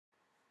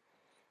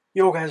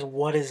Yo guys,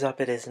 what is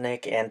up? It is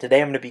Nick, and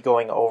today I'm going to be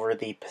going over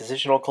the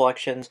positional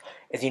collections.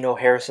 As you know,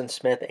 Harrison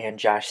Smith and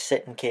Josh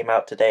Sitton came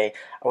out today.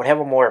 I would have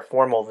a more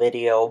formal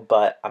video,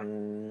 but I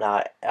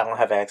don't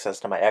have access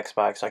to my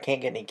Xbox, so I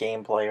can't get any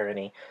gameplay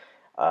or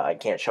I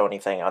can't show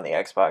anything on the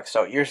Xbox.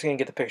 So you're just going to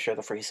get the picture of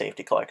the free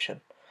safety collection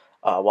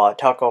while I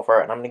talk over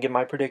it, and I'm going to give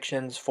my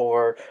predictions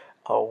for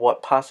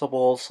what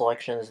possible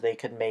selections they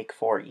could make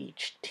for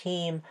each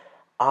team.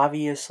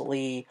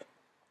 Obviously,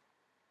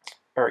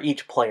 or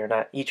each player,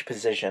 not each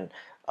position.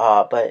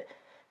 But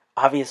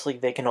obviously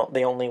they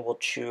only will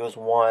choose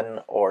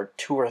one or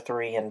two or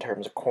three in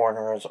terms of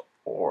corners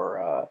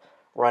or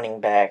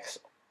running backs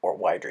or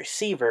wide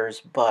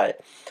receivers.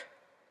 But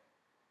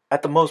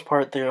at the most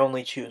part, they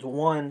only choose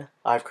one.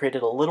 I've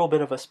created a little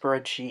bit of a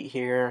spreadsheet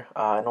here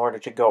in order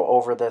to go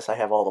over this. I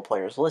have all the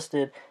players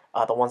listed,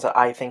 the ones that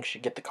I think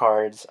should get the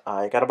cards.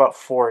 I got about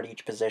four at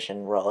each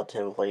position,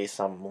 relatively,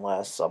 some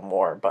less, some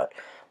more. But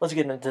let's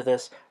get into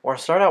this. We're going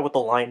to start out with the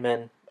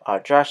linemen.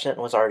 Josh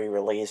Denton was already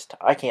released.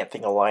 I can't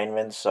think of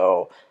linemen,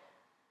 so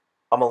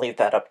I'm going to leave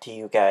that up to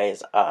you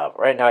guys.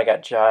 Right now, I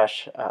got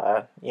Josh,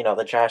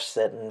 the Josh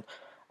Sitton,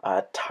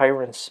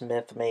 Tyron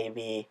Smith,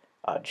 maybe.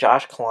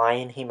 Josh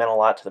Klein, he meant a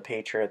lot to the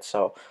Patriots,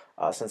 so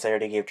since they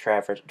already gave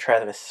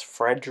Travis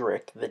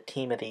Frederick the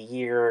Team of the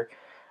Year,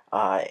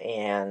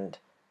 and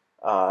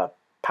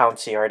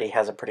Pouncey already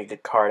has a pretty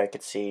good card, I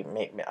could see,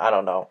 maybe, I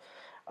don't know.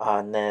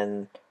 And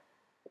then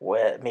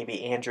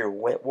maybe Andrew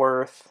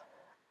Whitworth,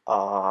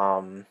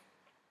 um,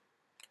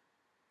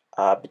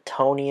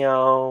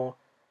 Batonio,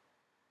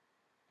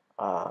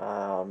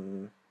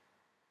 um,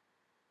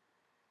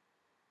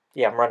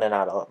 yeah, I'm running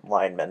out of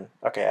linemen.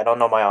 Okay, I don't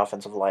know my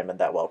offensive linemen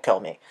that well. Kill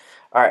me.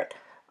 All right.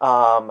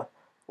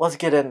 Let's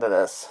get into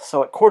this.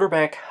 So at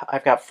quarterback,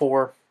 I've got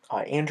four: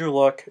 Andrew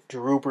Luck,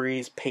 Drew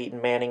Brees,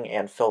 Peyton Manning,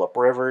 and Philip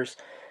Rivers.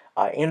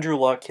 Andrew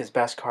Luck, his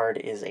best card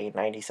is a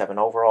 97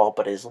 overall,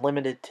 but is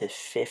limited to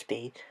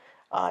 50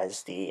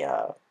 as the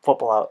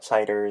Football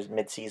Outsiders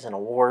midseason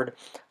award.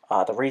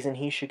 The reason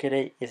he should get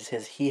it is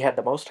he had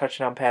the most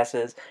touchdown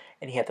passes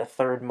and he had the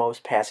third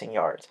most passing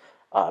yards,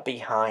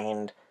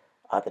 behind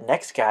the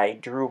next guy,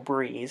 Drew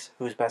Brees,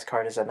 whose best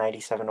card is a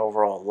 97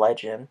 overall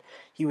legend.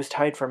 He was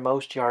tied for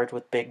most yards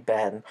with Big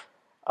Ben,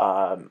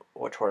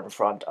 which were in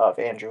front of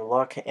Andrew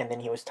Luck, and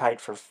then he was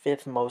tied for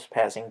fifth most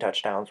passing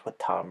touchdowns with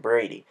Tom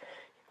Brady.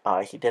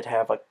 He did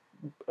have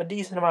a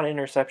decent amount of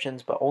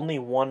interceptions, but only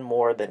one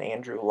more than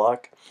Andrew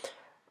Luck.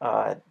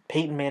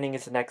 Peyton Manning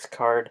is the next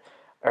card,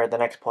 or the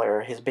next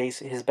player. His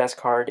best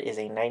card is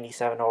a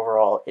 97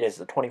 overall. It is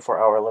the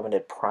 24-hour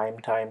limited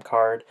primetime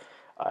card.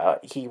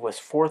 He was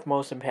fourth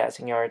most in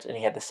passing yards, and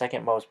he had the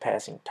second most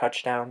passing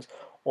touchdowns,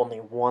 only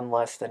one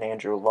less than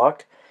Andrew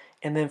Luck.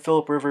 And then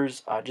Philip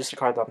Rivers, just a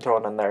card that I'm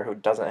throwing in there who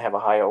doesn't have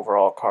a high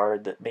overall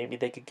card that maybe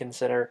they could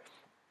consider.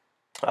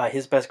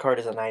 His best card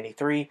is a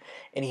 93,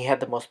 and he had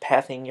the most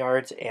passing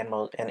yards and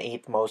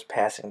eighth most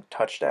passing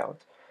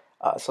touchdowns.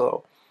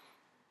 So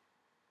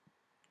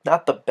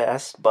not the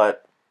best,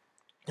 but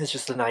it's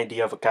just an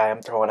idea of a guy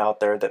I'm throwing out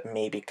there that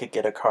maybe could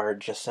get a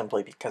card just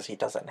simply because he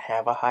doesn't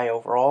have a high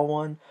overall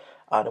one.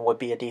 And it would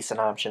be a decent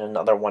option.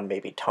 Another one,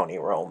 maybe Tony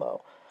Romo.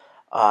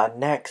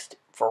 Next,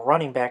 for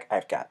running back,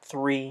 I've got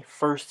three.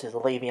 First is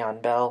Le'Veon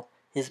Bell.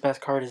 His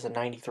best card is a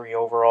 93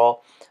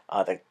 overall.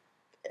 The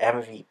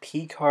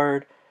MVP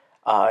card,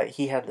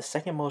 he had the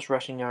second most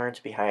rushing yards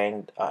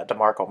behind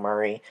DeMarco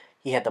Murray.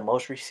 He had the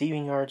most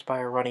receiving yards by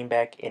a running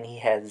back, and he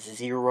had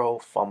zero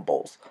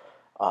fumbles.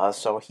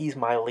 So he's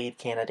my lead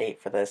candidate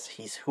for this.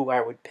 He's who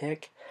I would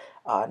pick.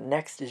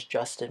 Next is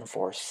Justin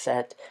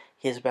Forsett.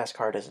 His best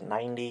card is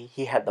 90.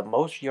 He had the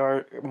most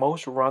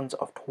runs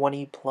of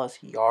 20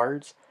 plus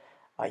yards.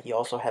 He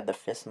also had the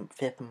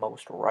fifth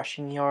most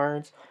rushing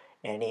yards,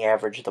 and he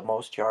averaged the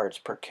most yards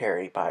per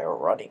carry by a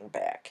running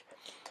back.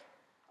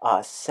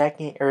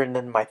 And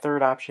then my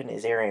third option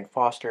is Arian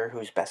Foster,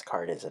 whose best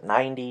card is a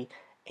 90,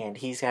 and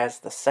he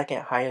has the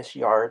second highest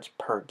yards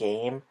per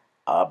game,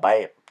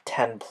 by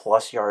 10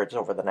 plus yards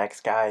over the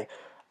next guy,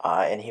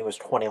 and he was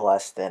 20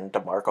 less than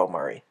DeMarco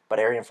Murray. But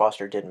Arian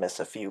Foster did miss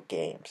a few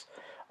games.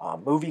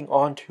 Moving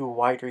on to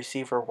wide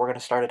receiver, we're going to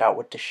start it out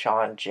with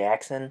Deshaun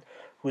Jackson,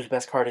 whose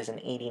best card is an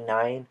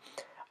 89.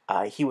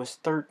 He was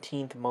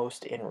 13th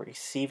most in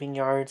receiving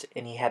yards,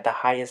 and he had the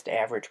highest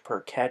average per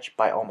catch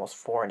by almost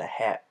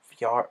 4.5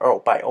 yards,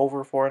 by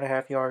over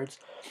 4.5 yards.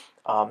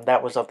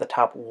 That was of the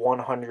top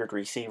 100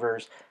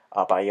 receivers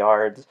by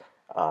yards,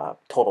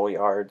 total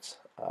yards.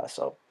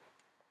 So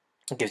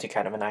it gives you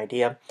kind of an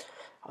idea.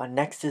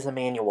 Next is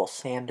Emmanuel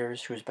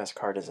Sanders, whose best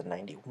card is a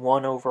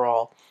 91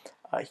 overall.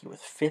 He was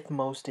fifth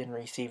most in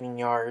receiving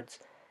yards,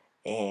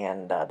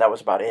 and that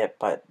was about it.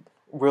 But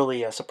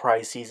really a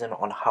surprise season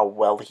on how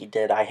well he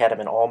did. I had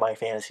him in all my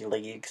fantasy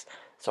leagues,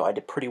 so I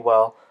did pretty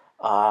well.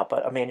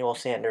 But Emmanuel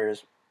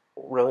Sanders,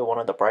 really one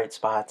of the bright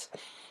spots.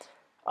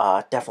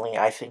 Definitely,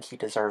 I think he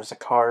deserves a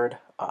card.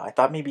 I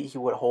thought maybe he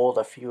would hold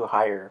a few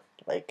higher,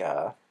 like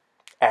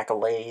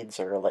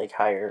accolades or like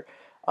higher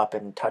up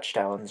in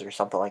touchdowns or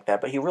something like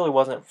that, but he really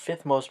wasn't.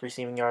 Fifth most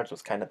receiving yards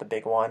was kind of the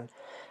big one.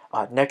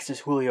 Next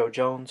is Julio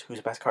Jones,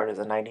 whose best card is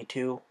a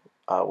 92,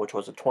 which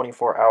was a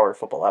 24-hour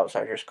Football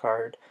Outsiders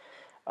card.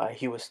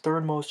 He was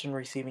third most in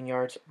receiving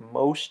yards,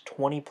 most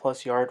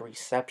 20-plus yard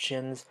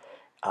receptions,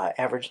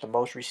 averaged the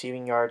most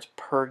receiving yards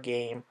per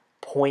game,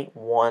 point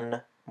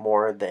 0.1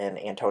 more than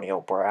Antonio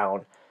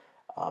Brown,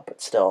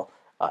 but still,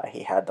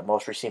 he had the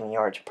most receiving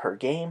yards per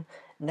game.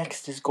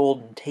 Next is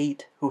Golden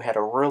Tate, who had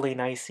a really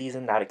nice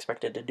season, not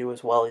expected to do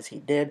as well as he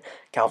did.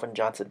 Calvin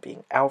Johnson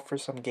being out for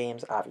some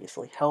games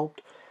obviously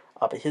helped.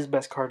 But his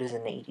best card is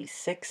an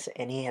 86,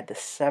 and he had the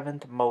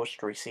seventh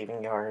most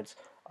receiving yards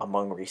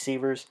among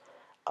receivers.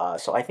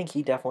 So I think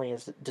he definitely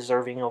is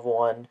deserving of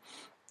one.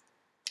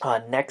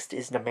 Next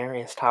is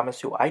Demaryius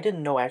Thomas, who I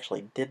didn't know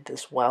actually did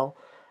this well,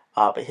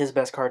 but his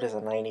best card is a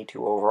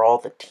 92 overall,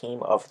 the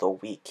Team of the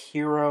Week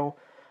hero.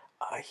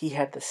 He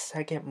had the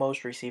second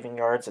most receiving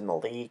yards in the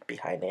league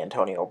behind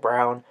Antonio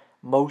Brown,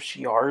 most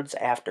yards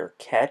after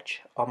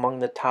catch among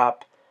the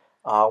top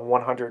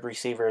 100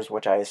 receivers,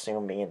 which I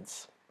assume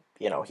means,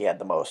 he had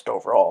the most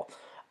overall.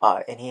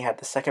 And he had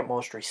the second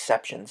most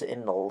receptions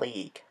in the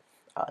league.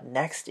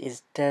 Next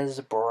is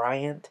Dez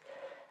Bryant.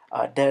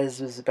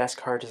 Dez's best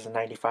card is a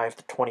 95,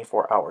 the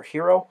 24-hour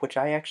hero, which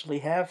I actually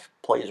have.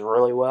 Plays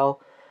really well.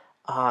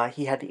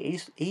 He had the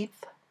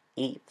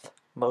eighth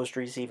most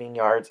receiving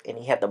yards, and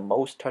he had the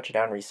most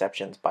touchdown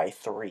receptions by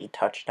 3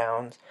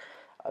 touchdowns.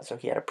 So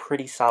he had a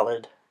pretty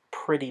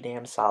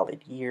damn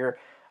solid year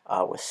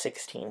with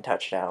 16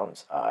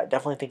 touchdowns. I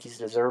definitely think he's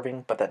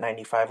deserving, but that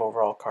 95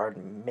 overall card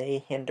may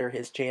hinder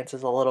his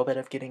chances a little bit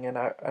of getting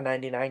a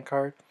 99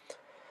 card.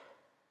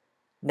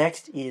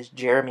 Next is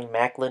Jeremy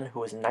Maclin, who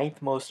was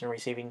ninth most in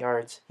receiving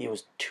yards. He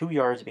was 2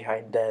 yards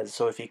behind Dez,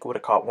 so if he would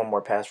have caught one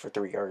more pass for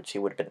 3 yards, he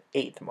would have been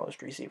eighth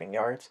most receiving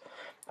yards.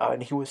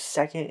 And he was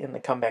second in the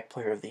Comeback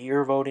Player of the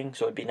Year voting,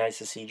 so it'd be nice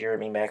to see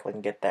Jeremy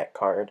Maclin get that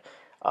card.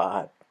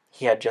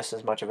 He had just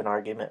as much of an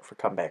argument for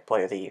Comeback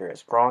Player of the Year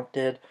as Gronk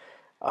did,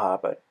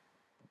 but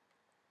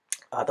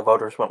the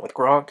voters went with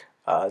Gronk,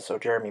 so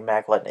Jeremy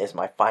Maclin is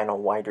my final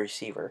wide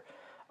receiver.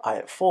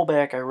 At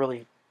fullback, I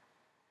really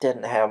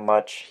didn't have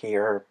much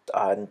here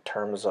in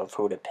terms of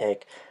who to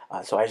pick,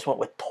 so I just went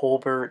with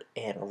Tolbert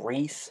and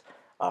Reese,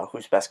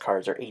 whose best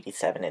cards are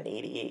 87 and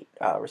 88,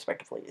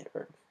 respectively.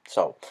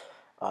 So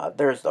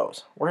there's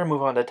those. We're going to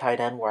move on to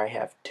tight end, where I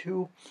have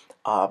 2.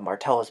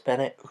 Martellus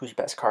Bennett, whose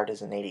best card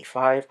is an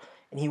 85,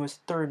 and he was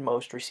third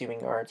most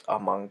receiving yards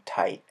among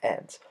tight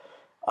ends.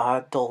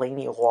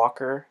 Delaney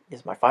Walker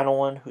is my final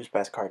one, whose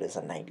best card is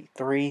a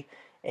 93,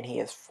 and he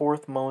has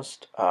fourth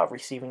most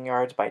receiving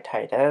yards by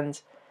tight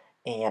ends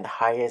and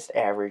highest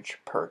average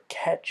per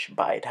catch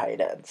by tight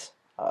ends.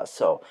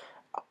 So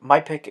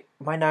my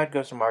nod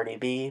goes to Marty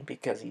B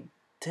because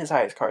his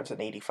highest card's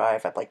an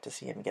 85. I'd like to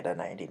see him get a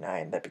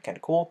 99. That'd be kind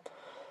of cool.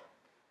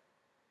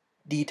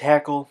 D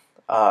tackle,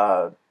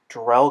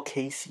 Jarrell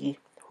Casey,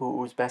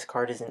 whose best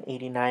card is an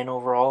 89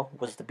 overall,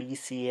 was the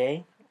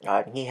BCA.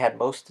 He had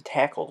most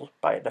tackles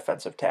by a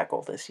defensive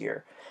tackle this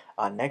year.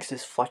 Next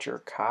is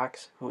Fletcher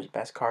Cox, whose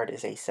best card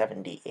is a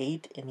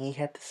 78, and he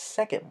had the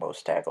second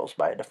most tackles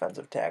by a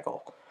defensive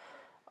tackle.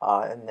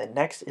 And then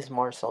next is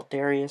Marcel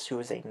Darius, who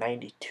is a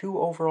 92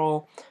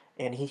 overall,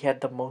 and he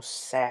had the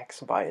most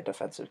sacks by a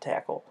defensive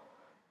tackle.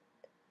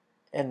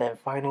 And then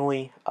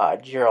finally,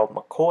 Gerald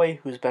McCoy,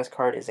 whose best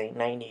card is a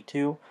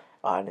 92,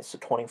 and it's a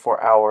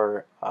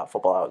 24-hour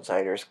Football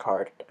Outsiders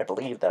card. I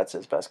believe that's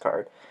his best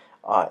card.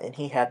 And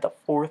he had the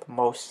fourth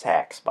most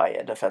sacks by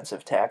a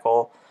defensive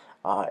tackle,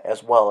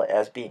 as well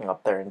as being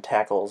up there in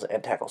tackles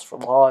and tackles for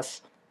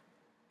loss.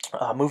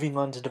 Moving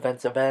on to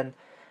defensive end,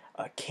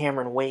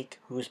 Cameron Wake,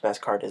 whose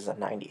best card is a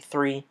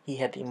 93. He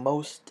had the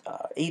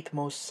eighth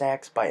most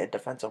sacks by a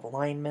defensive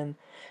lineman,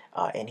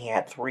 and he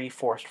had 3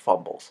 forced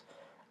fumbles.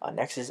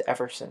 Next is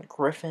Everson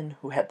Griffin,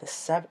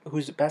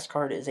 whose best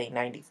card is a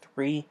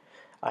 93.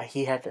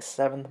 He had the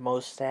 7th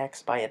most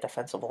sacks by a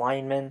defensive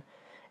lineman.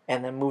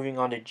 And then moving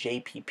on to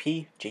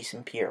JPP,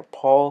 Jason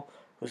Pierre-Paul,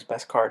 whose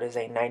best card is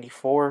a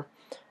 94.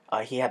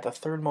 He had the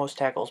 3rd most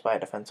tackles by a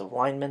defensive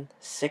lineman,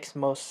 6th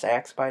most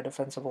sacks by a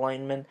defensive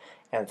lineman,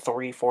 and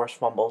 3 forced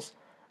fumbles.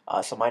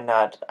 So my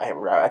nod,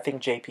 I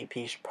think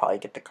JPP should probably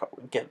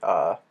get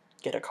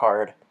a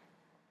card.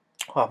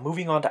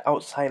 Moving on to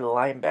outside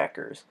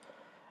linebackers,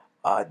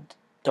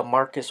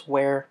 DeMarcus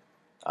Ware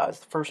is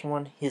the first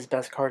one. His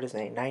best card is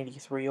a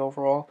 93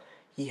 overall.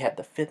 He had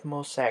the 5th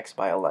most sacks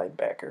by a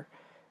linebacker.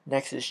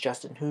 Next is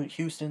Justin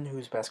Houston,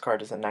 whose best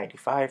card is a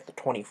 95, the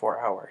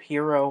 24-hour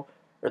hero,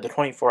 or the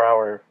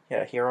 24-hour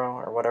hero,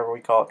 or whatever we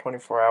call it,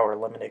 24-hour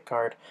limited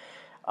card.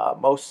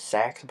 Most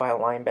sacks by a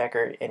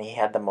linebacker, and he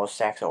had the most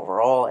sacks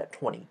overall at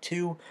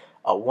 22,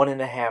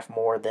 1.5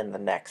 more than the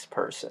next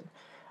person.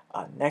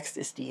 Next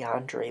is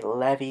DeAndre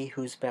Levy,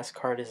 whose best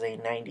card is a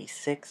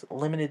 96,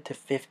 limited to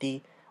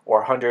 50 or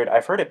 100.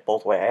 I've heard it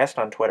both ways. I asked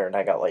on Twitter, and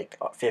I got like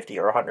 50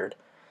 or 100.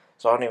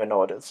 So I don't even know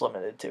what it's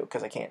limited to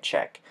because I can't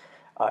check.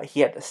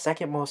 He had the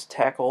 2nd most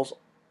tackles,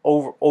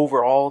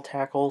 overall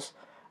tackles,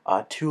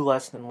 2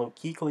 less than Luke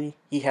Kuechly.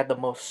 He had the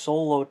most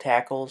solo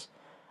tackles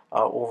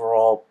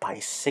overall by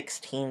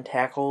 16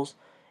 tackles,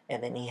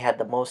 and then he had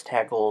the most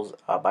tackles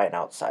by an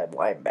outside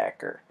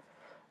linebacker.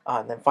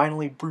 And then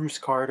finally, Bruce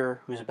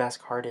Carter, whose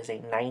best card is a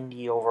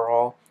 90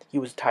 overall. He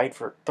was tied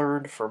for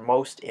third for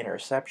most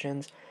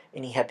interceptions,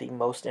 and he had the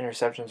most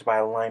interceptions by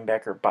a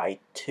linebacker by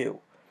 2.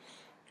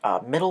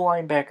 Middle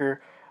linebacker,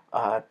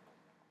 uh,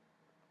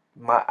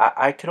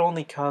 I could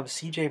only come.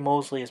 C.J.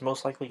 Mosley is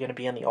most likely going to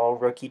be on the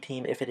all-rookie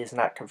team if it is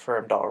not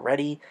confirmed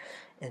already.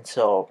 And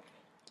so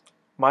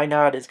my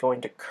nod is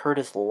going to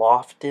Curtis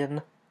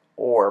Lofton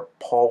or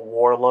Paul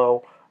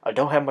Warlow. I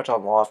don't have much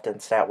on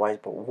Lofton stat-wise,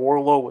 but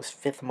Warlow was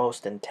 5th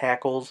most in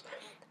tackles,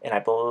 and I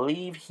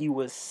believe he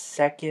was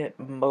 2nd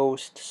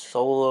most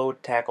solo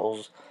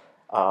tackles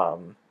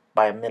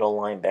by a middle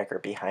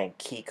linebacker behind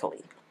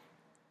Kuechly.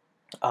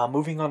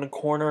 Moving on to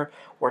corner,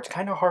 where it's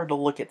kind of hard to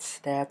look at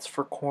stats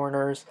for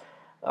corners,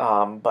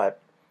 but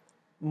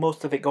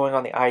most of it going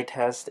on the eye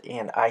test,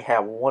 and I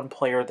have one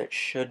player that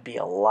should be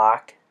a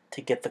lock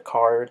to get the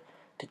card,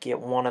 to get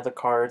one of the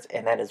cards,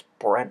 and that is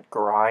Brent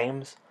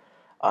Grimes.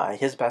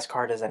 His best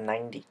card is a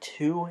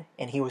 92,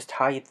 and he was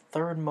tied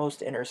 3rd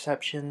most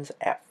interceptions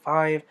at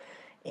 5,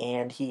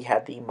 and he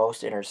had the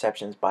most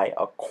interceptions by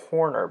a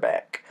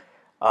cornerback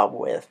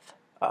with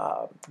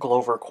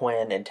Glover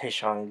Quinn and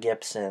Tashawn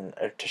Gibson,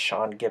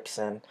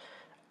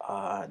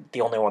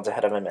 the only ones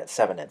ahead of him at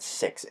 7 and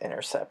 6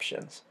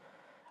 interceptions.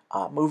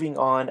 Moving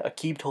on,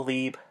 Aqib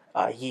Talib,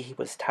 he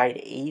was tied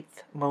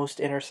 8th most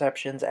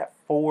interceptions at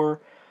 4.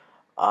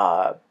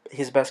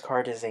 His best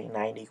card is a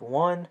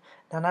 91.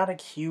 Now,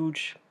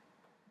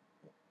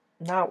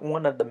 not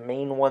one of the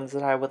main ones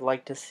that I would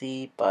like to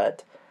see,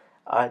 but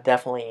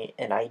definitely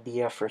an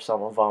idea for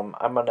some of them.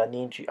 I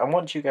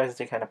want you guys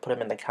to kind of put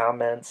them in the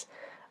comments.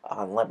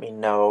 Let me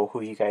know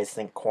who you guys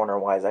think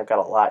corner-wise. I've got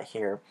a lot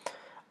here.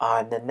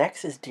 And the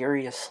next is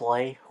Darius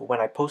Slay, who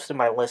when I posted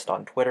my list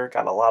on Twitter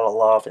got a lot of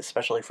love,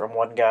 especially from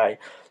one guy.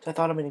 So I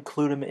thought I'm going to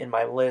include him in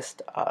my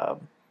list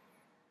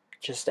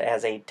just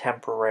as a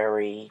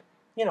temporary,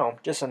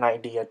 just an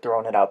idea,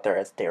 throwing it out there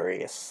as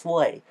Darius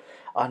Slay.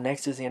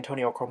 Next is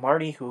Antonio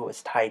Cromartie, who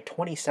was tied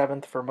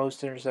 27th for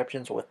most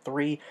interceptions with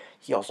 3.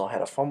 He also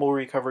had a fumble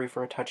recovery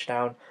for a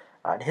touchdown.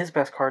 And his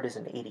best card is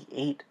an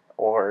 88,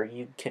 or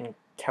you can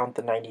count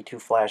the 92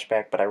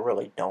 flashback, but I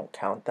really don't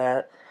count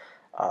that.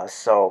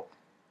 So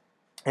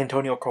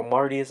Antonio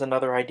Cromartie is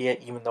another idea,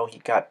 even though he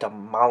got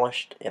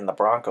demolished in the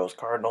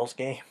Broncos-Cardinals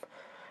game.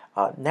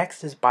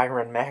 Next is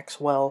Byron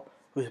Maxwell,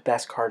 whose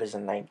best card is a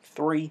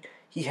 93.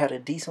 He had a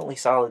decently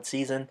solid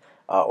season,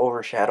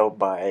 overshadowed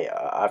by,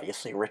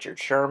 obviously, Richard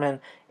Sherman,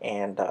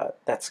 and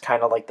that's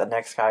kind of like the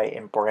next guy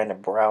in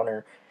Brandon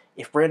Browner.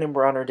 If Brandon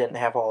Browner didn't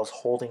have all his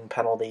holding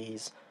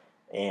penalties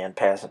and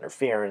pass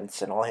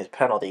interference and all his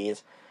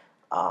penalties,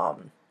 I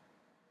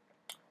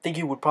think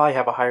he would probably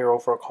have a higher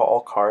overall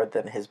card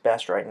than his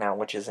best right now,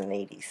 which is an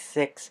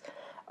 86.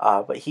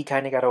 But he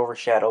kind of got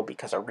overshadowed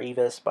because of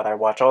Revis. But I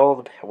watched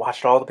all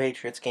the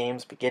Patriots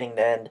games, beginning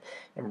to end,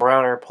 and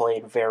Browner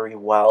played very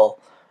well.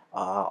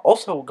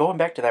 Also, going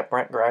back to that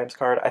Brent Grimes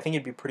card, I think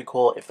it'd be pretty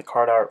cool if the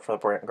card art for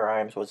Brent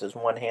Grimes was his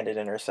one-handed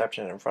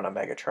interception in front of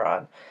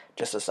Megatron.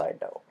 Just a side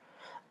note.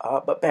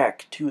 But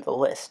back to the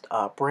list.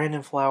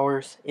 Brandon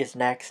Flowers is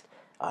next.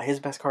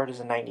 His best card is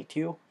a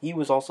 92. He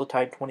was also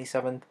tied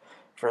 27th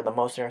for the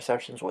most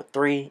interceptions with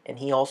 3, and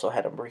he also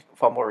had a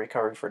fumble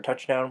recovery for a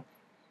touchdown.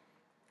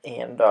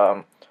 And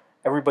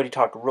everybody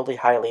talked really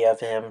highly of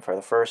him for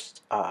the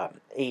first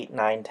 8,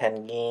 9,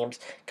 10 games.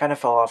 Kind of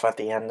fell off at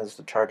the end as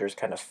the Chargers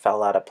kind of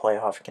fell out of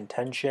playoff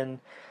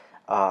contention.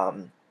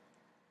 But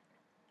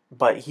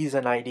he's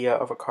an idea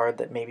of a card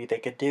that maybe they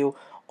could do.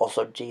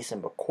 Also,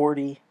 Jason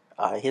McCourty,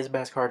 his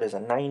best card is a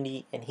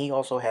 90, and he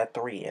also had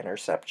 3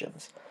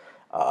 interceptions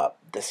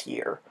this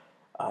year.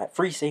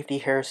 Free safety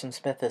Harrison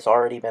Smith has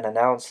already been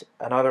announced.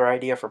 Another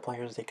idea for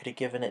players they could have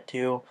given it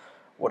to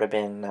would have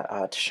been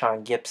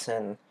Tashawn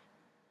Gibson,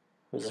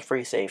 who's a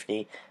free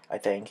safety, I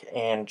think,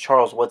 and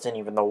Charles Woodson,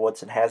 even though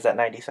Woodson has that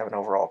 97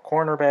 overall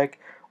cornerback.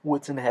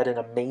 Woodson had an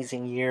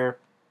amazing year.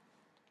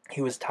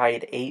 He was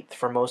tied 8th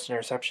for most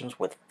interceptions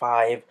with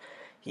 5.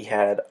 He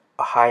had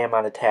a high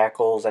amount of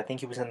tackles. I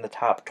think he was in the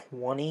top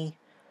 20,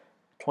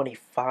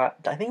 25.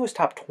 I think it was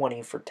top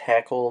 20 for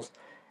tackles.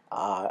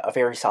 A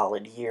very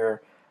solid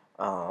year.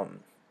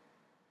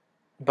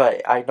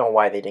 But I know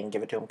why they didn't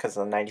give it to him, because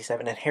of the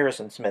 97. And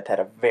Harrison Smith had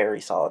a very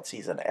solid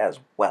season as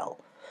well.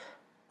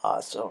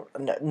 So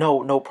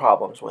no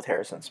problems with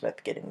Harrison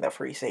Smith getting the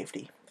free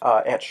safety.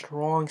 At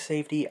strong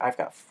safety, I've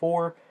got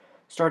 4.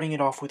 Starting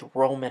it off with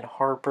Roman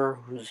Harper,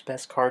 whose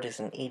best card is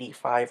an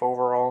 85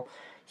 overall.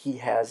 He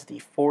has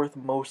the 4th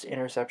most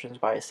interceptions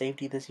by a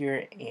safety this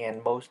year,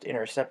 and most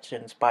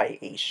interceptions by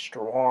a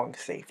strong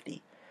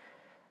safety.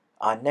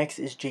 Next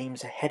is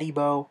James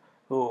Hedibo,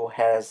 who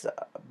has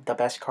the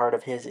best card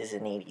of his is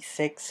an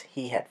 86.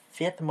 He had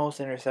 5th most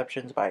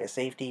interceptions by a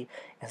safety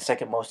and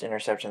 2nd most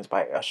interceptions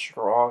by a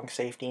strong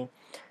safety.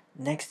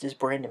 Next is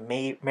Brandon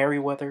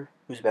Merriweather,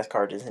 whose best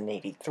card is an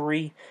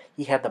 83.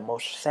 He had the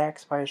most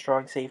sacks by a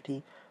strong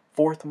safety,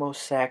 fourth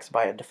most sacks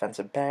by a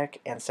defensive back,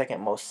 and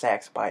second most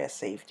sacks by a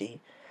safety.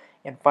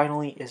 And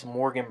finally is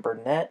Morgan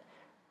Burnett,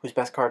 whose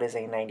best card is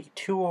a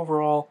 92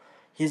 overall.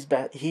 He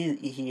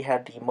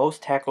had the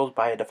most tackles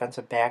by a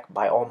defensive back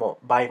by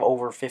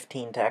over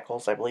 15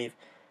 tackles, I believe.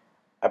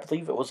 I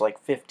believe it was like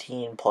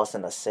 15 plus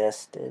an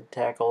assisted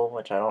tackle,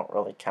 which I don't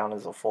really count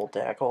as a full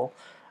tackle.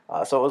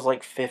 So it was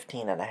like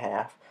 15 and a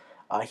half.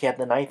 He had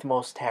the ninth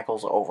most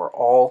tackles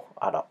overall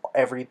out of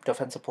every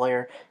defensive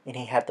player, and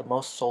he had the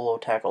most solo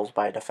tackles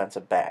by a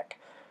defensive back.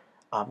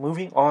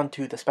 Moving on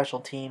to the special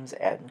teams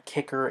and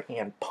kicker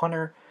and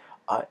punter,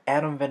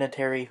 Adam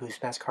Vinatieri, whose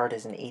best card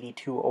is an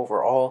 82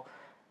 overall.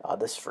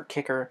 This is for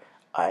kicker.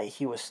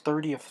 He was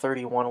 30 of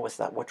 31,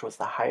 which was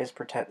the highest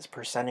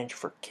percentage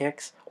for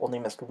kicks. Only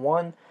missed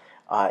one,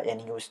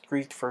 and he was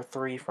 3 for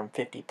 3 from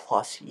 50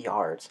 plus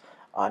yards.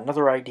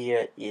 Another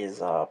idea is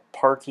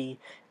Parkey,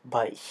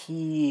 but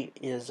he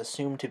is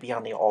assumed to be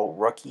on the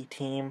all-rookie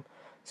team,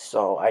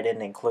 so I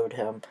didn't include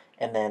him.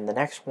 And then the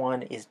next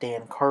one is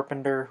Dan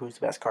Carpenter, whose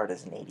best card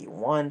is an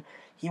 81.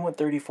 He went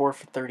 34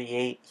 for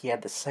 38. He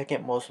had the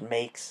second most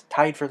makes,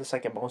 tied for the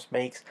second most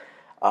makes,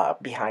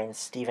 behind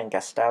Steven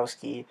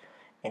Gostowski,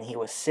 and he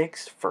was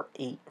 6 for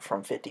 8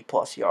 from 50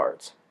 plus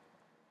yards.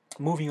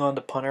 Moving on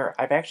to punter,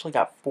 I've actually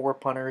got 4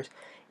 punters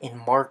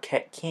in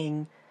Marquette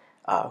King,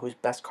 whose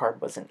best card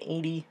was an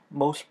 80.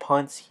 Most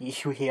punts, he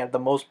had the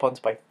most punts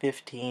by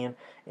 15,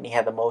 and he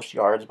had the most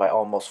yards by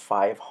almost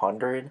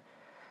 500.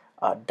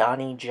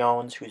 Donnie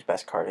Jones, whose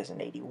best card is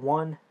an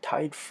 81,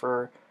 tied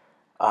first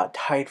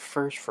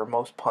for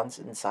most punts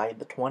inside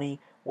the 20,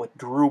 with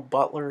Drew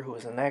Butler, who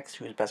is the next,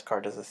 whose best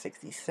card is a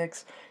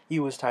 66. He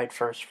was tied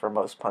first for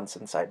most punts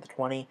inside the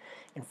 20.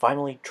 And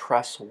finally,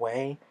 Tress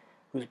Way,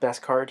 whose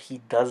best card, he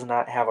does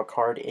not have a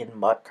card in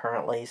Mutt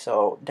currently,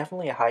 so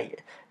definitely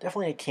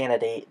a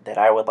candidate that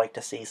I would like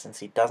to see since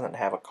he doesn't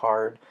have a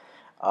card.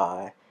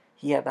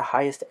 He had the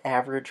highest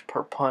average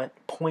per punt,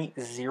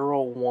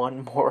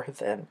 .01 more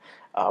than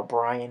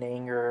Brian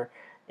Anger,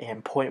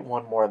 and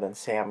 .1 more than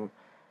Sam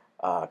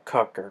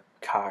Cook or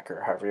Cock,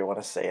 or however you want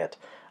to say it.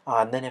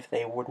 And then if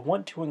they would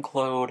want to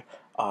include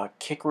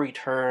kick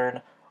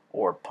return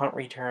or punt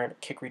return,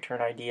 kick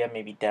return idea,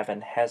 maybe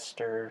Devin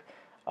Hester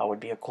would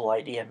be a cool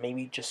idea.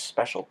 Maybe just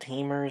special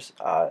teamers.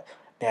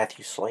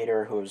 Matthew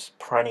Slater, who's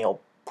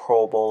perennial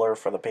Pro Bowler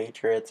for the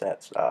Patriots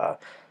at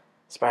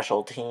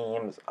special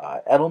teams.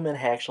 Edelman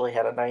actually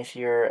had a nice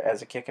year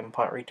as a kick and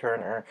punt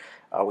returner.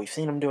 We've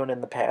seen him doing it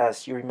in the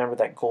past. You remember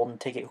that golden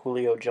ticket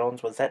Julio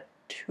Jones? Was that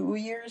 2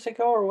 years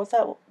ago, or was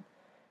that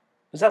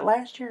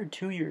last year or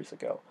 2 years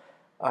ago?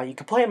 You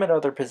could play him at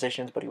other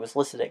positions, but he was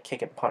listed at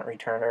kick and punt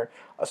returner,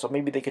 so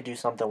maybe they could do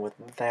something with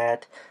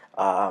that.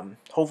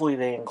 Hopefully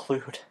they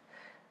include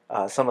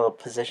some of the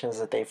positions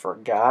that they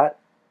forgot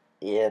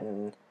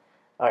in,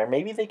 or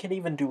maybe they could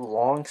even do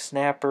long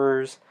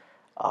snappers,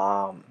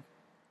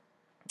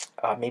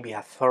 maybe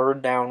a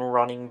third down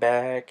running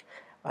back,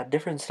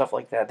 different stuff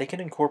like that. They can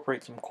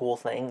incorporate some cool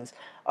things.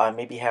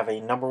 Maybe have a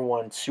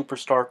 #1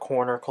 superstar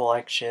corner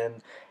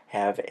collection,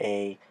 have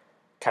a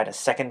kind of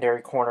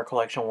secondary corner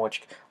collection,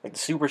 which, like, the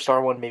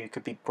superstar one maybe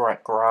could be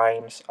Brent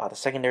Grimes. The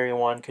secondary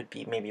one could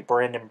be maybe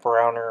Brandon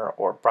Browner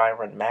or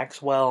Byron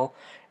Maxwell,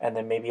 and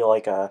then maybe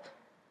like a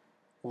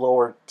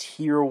lower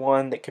tier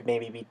one that could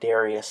maybe be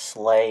Darius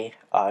Slay.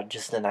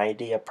 Just an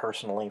idea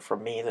personally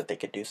from me that they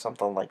could do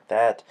something like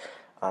that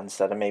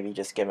instead of maybe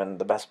just giving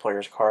the best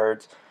players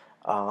cards.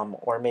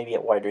 Or maybe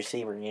at wide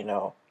receiver,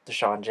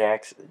 Deshaun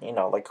Jackson,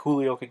 like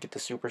Julio could get the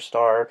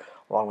superstar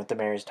along with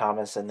Demaryius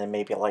Thomas, and then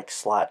maybe like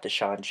slot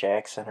Deshaun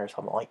Jackson or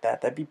something like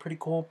that. That'd be pretty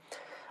cool.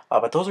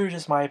 But those are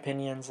just my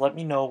opinions. Let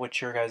me know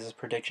what your guys'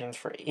 predictions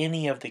for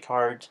any of the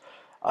cards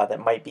that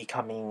might be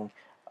coming,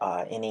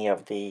 any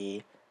of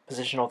the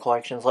positional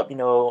collections. Let me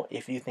know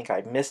if you think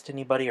I missed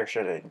anybody or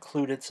should have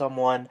included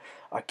someone.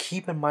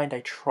 Keep in mind,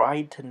 I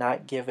tried to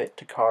not give it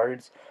to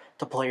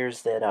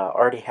players that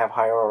already have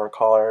higher order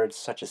cards,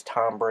 such as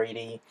Tom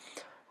Brady,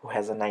 who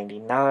has a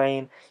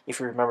 99. If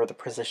you remember, the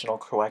positional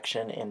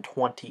collection in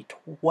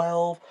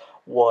 2012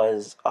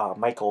 was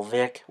Michael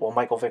Vick. Well,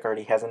 Michael Vick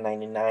already has a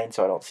 99,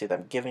 so I don't see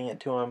them giving it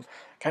to him.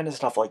 Kind of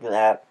stuff like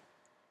that.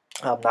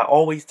 Not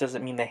always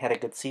doesn't mean they had a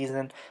good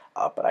season,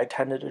 but I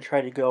tended to try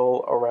to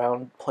go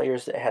around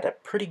players that had a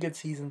pretty good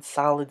season,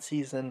 solid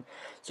season,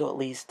 so at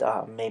least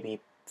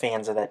maybe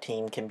fans of that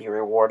team can be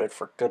rewarded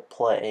for good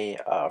play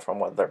from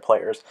one of their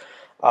players.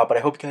 But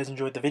I hope you guys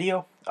enjoyed the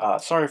video.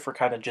 Sorry for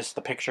kind of just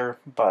the picture,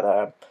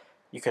 but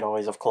you could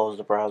always have closed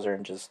the browser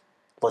and just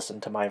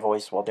listen to my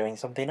voice while doing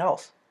something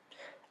else.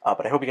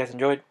 But I hope you guys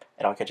enjoyed,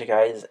 and I'll catch you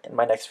guys in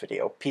my next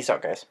video. Peace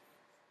out, guys.